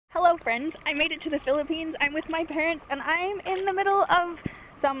Hello friends, I made it to the Philippines. I'm with my parents and I'm in the middle of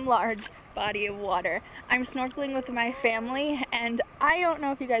some large body of water. I'm snorkeling with my family and I don't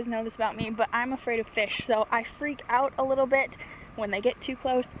know if you guys know this about me, but I'm afraid of fish, so I freak out a little bit when they get too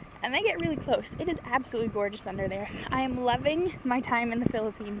close, and they get really close. It is absolutely gorgeous under there. I am loving my time in the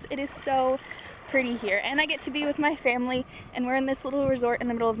Philippines. It is so pretty here, and I get to be with my family, and we're in this little resort in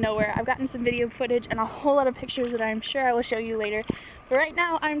the middle of nowhere. I've gotten some video footage and a whole lot of pictures that I'm sure I will show you later, but right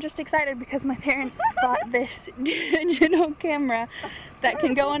now I'm just excited because my parents bought this digital camera that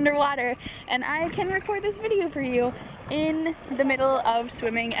can go underwater, and I can record this video for you in the middle of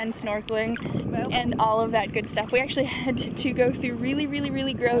swimming and snorkeling and all of that good stuff. We actually had to go through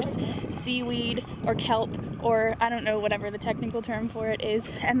really gross seaweed or kelp, or I don't know, whatever the technical term for it is,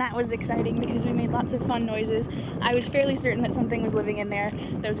 and that was exciting because we made lots of fun noises. I was fairly certain that something was living in there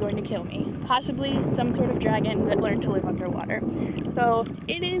that was going to kill me, possibly some sort of dragon that learned to live underwater. So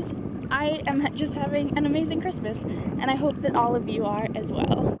I am just having an amazing Christmas, and I hope that all of you are as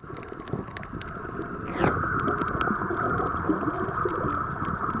well.